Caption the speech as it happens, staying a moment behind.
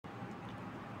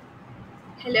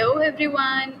Hello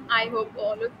everyone, I hope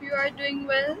all of you are doing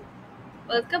well.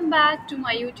 Welcome back to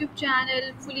my YouTube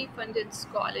channel Fully Funded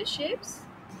Scholarships.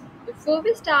 Before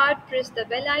we start, press the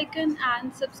bell icon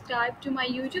and subscribe to my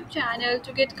YouTube channel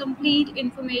to get complete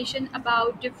information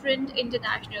about different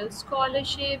international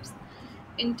scholarships,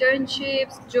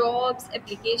 internships, jobs,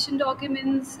 application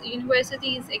documents,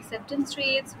 universities, acceptance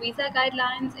rates, visa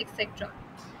guidelines, etc.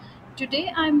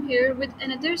 Today I'm here with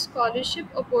another scholarship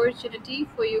opportunity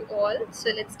for you all. So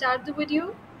let's start the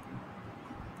video.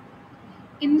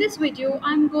 In this video,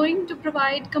 I'm going to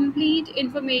provide complete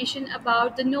information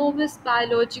about the Novus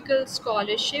Biological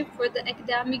Scholarship for the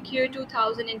academic year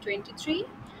 2023.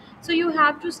 So you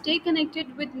have to stay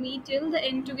connected with me till the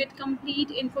end to get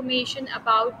complete information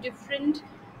about different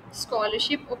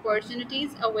scholarship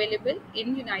opportunities available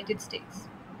in United States.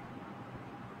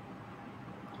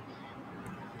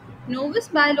 Novus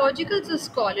Biological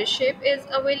Scholarship is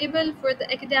available for the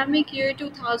academic year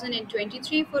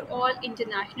 2023 for all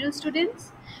international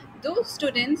students. Those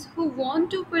students who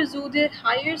want to pursue their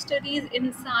higher studies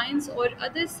in science or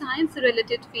other science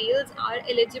related fields are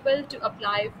eligible to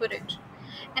apply for it.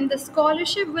 And the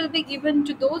scholarship will be given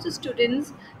to those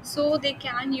students so they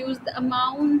can use the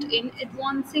amount in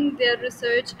advancing their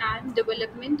research and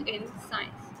development in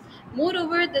science.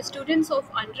 Moreover, the students of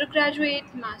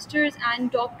undergraduate, master's, and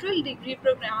doctoral degree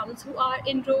programs who are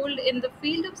enrolled in the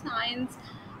field of science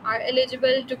are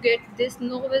eligible to get this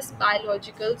Novus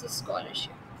Biological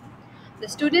Scholarship. The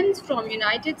students from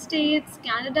United States,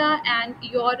 Canada, and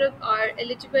Europe are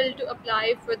eligible to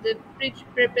apply for the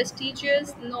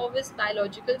prestigious Novus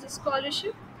Biological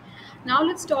Scholarship. Now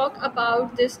let's talk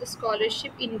about this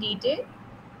scholarship in detail.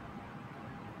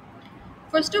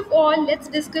 First of all, let's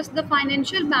discuss the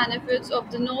financial benefits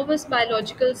of the Novus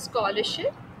Biological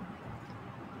Scholarship.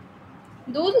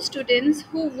 Those students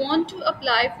who want to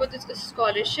apply for this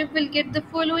scholarship will get the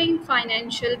following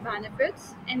financial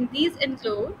benefits, and these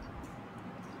include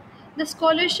the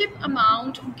scholarship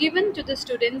amount given to the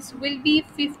students will be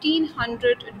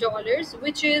 $1,500,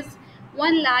 which is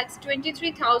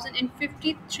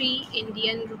 1,23,053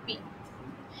 Indian rupee.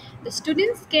 The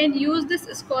students can use this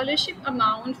scholarship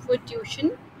amount for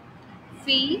tuition,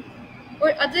 fee,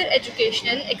 or other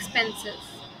educational expenses.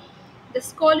 The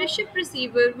scholarship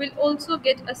receiver will also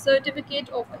get a certificate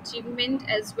of achievement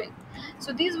as well.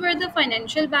 So these were the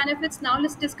financial benefits. Now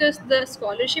let's discuss the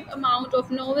scholarship amount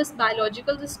of Novus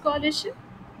Biological Scholarship.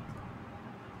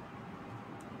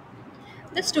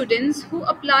 The students who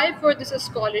apply for this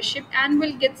scholarship and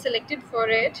will get selected for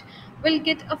it will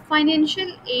get a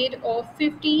financial aid of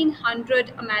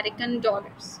 1,500 American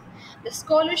dollars. The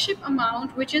scholarship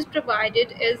amount which is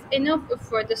provided is enough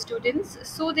for the students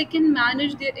so they can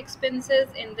manage their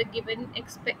expenses in the given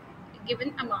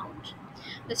amount.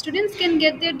 The students can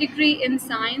get their degree in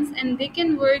science and they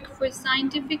can work for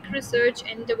scientific research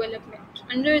and development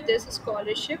under this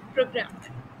scholarship program.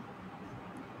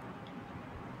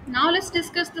 Now let's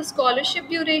discuss the scholarship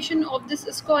duration of this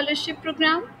scholarship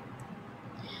program.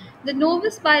 The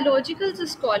Novus Biological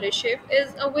Scholarship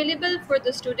is available for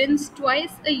the students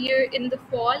twice a year in the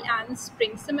fall and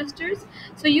spring semesters.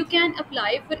 So you can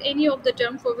apply for any of the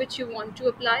term for which you want to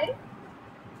apply.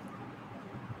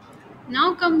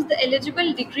 Now comes the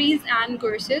eligible degrees and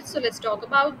courses. So let's talk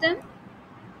about them.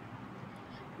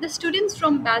 The students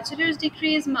from bachelor's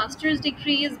degrees, master's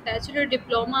degrees, bachelor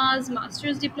diplomas,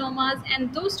 master's diplomas,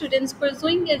 and those students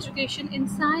pursuing education in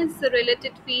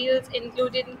science-related fields,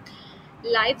 including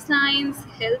life science,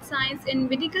 health science, and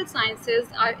medical sciences,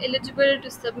 are eligible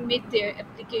to submit their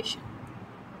application.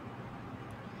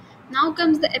 Now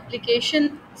comes the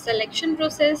application selection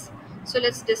process. So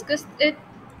let's discuss it.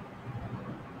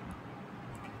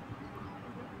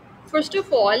 First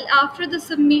of all, after the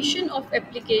submission of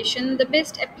application, the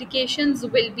best applications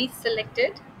will be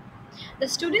selected. The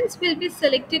students will be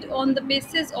selected on the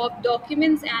basis of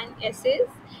documents and essays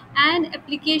and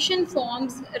application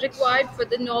forms required for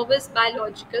the Novus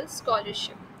Biological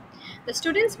Scholarship. The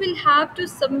students will have to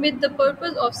submit the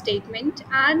purpose of statement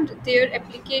and their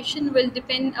application will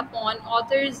depend upon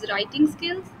author's writing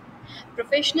skills,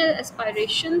 professional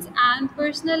aspirations, and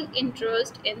personal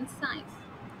interest in science.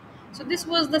 So this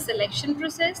was the selection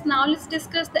process. Now let's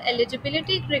discuss the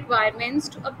eligibility requirements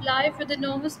to apply for the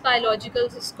Novus Biological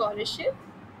Scholarship.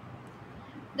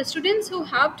 The students who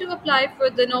have to apply for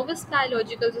the Novus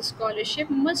Biological Scholarship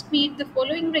must meet the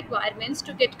following requirements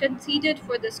to get considered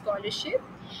for the scholarship,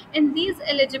 and these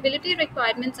eligibility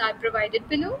requirements are provided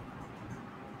below.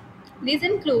 These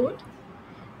include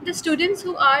The students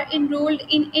who are enrolled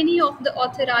in any of the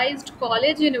authorized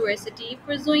college university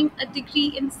pursuing a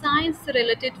degree in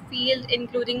science-related field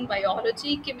including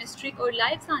biology, chemistry or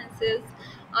life sciences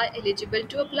are eligible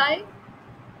to apply.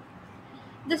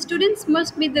 The students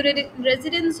must be the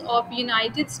residents of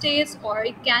United States or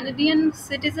Canadian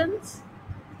citizens.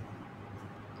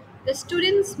 The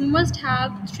students must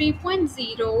have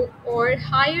 3.0 or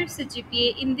higher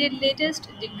CGPA in their latest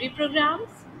degree programs,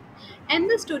 and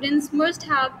the students must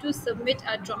have to submit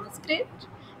a transcript,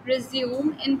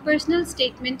 resume, and personal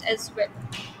statement as well.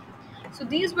 So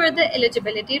these were the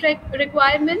eligibility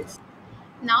requirements.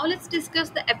 Now let's discuss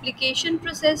the application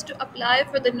process to apply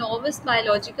for the Novus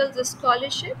Biological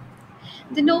Scholarship.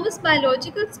 The Novus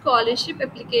Biological Scholarship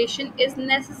application is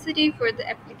necessary for the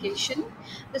application.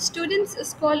 The student's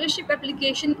scholarship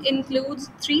application includes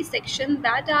three sections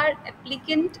that are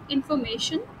applicant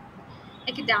information,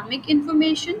 academic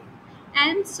information,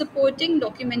 and supporting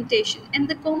documentation. And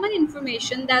the common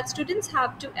information that students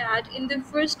have to add in the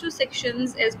first two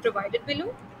sections is provided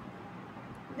below.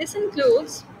 This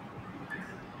includes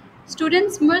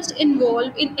students must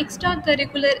involve in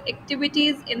extracurricular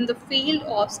activities in the field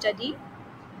of study.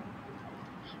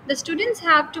 The students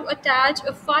have to attach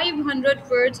a 500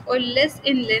 words or less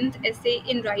in length essay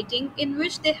in writing in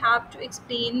which they have to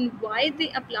explain why they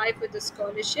apply for the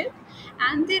scholarship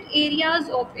and their areas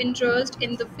of interest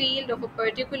in the field of a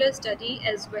particular study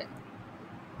as well.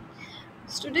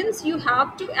 Students, you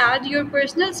have to add your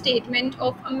personal statement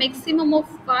of a maximum of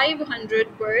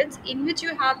 500 words in which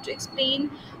you have to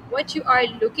explain what you are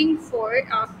looking for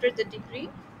after the degree,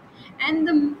 and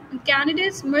the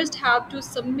candidates must have to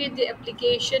submit the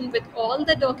application with all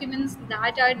the documents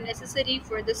that are necessary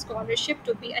for the scholarship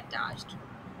to be attached.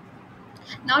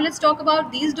 Now let's talk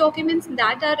about these documents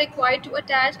that are required to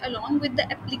attach along with the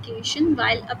application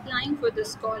while applying for the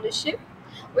scholarship,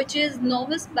 which is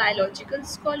Novus Biological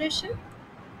Scholarship.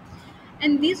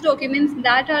 And these documents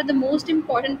that are the most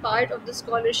important part of the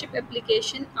scholarship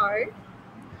application are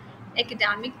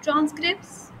academic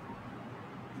transcripts,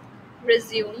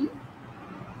 resume,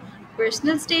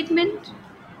 personal statement,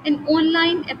 and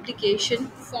online application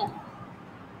form.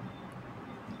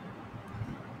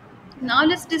 Now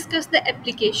let's discuss the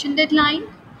application deadline.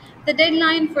 The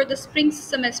deadline for the spring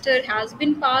semester has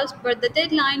been passed, but the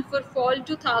deadline for fall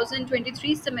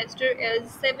 2023 semester is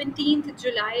 17th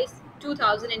July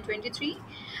 2023.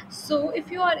 So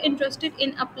if you are interested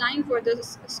in applying for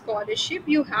this scholarship,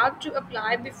 you have to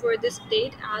apply before this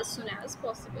date as soon as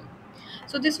possible.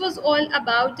 So this was all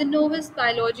about the Novus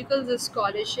Biological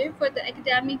Scholarship for the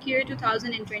academic year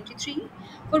 2023.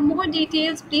 For more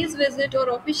details, please visit our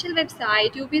official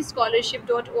website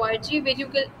upscholarship.org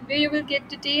where you will get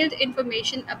detailed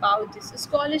information about this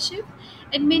scholarship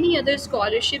and many other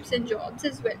scholarships and jobs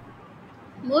as well.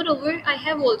 Moreover, I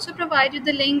have also provided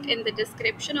the link in the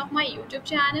description of my YouTube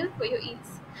channel for your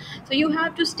ease. So you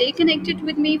have to stay connected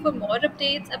with me for more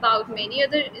updates about many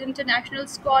other international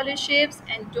scholarships,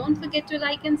 and don't forget to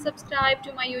like and subscribe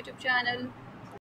to my YouTube channel.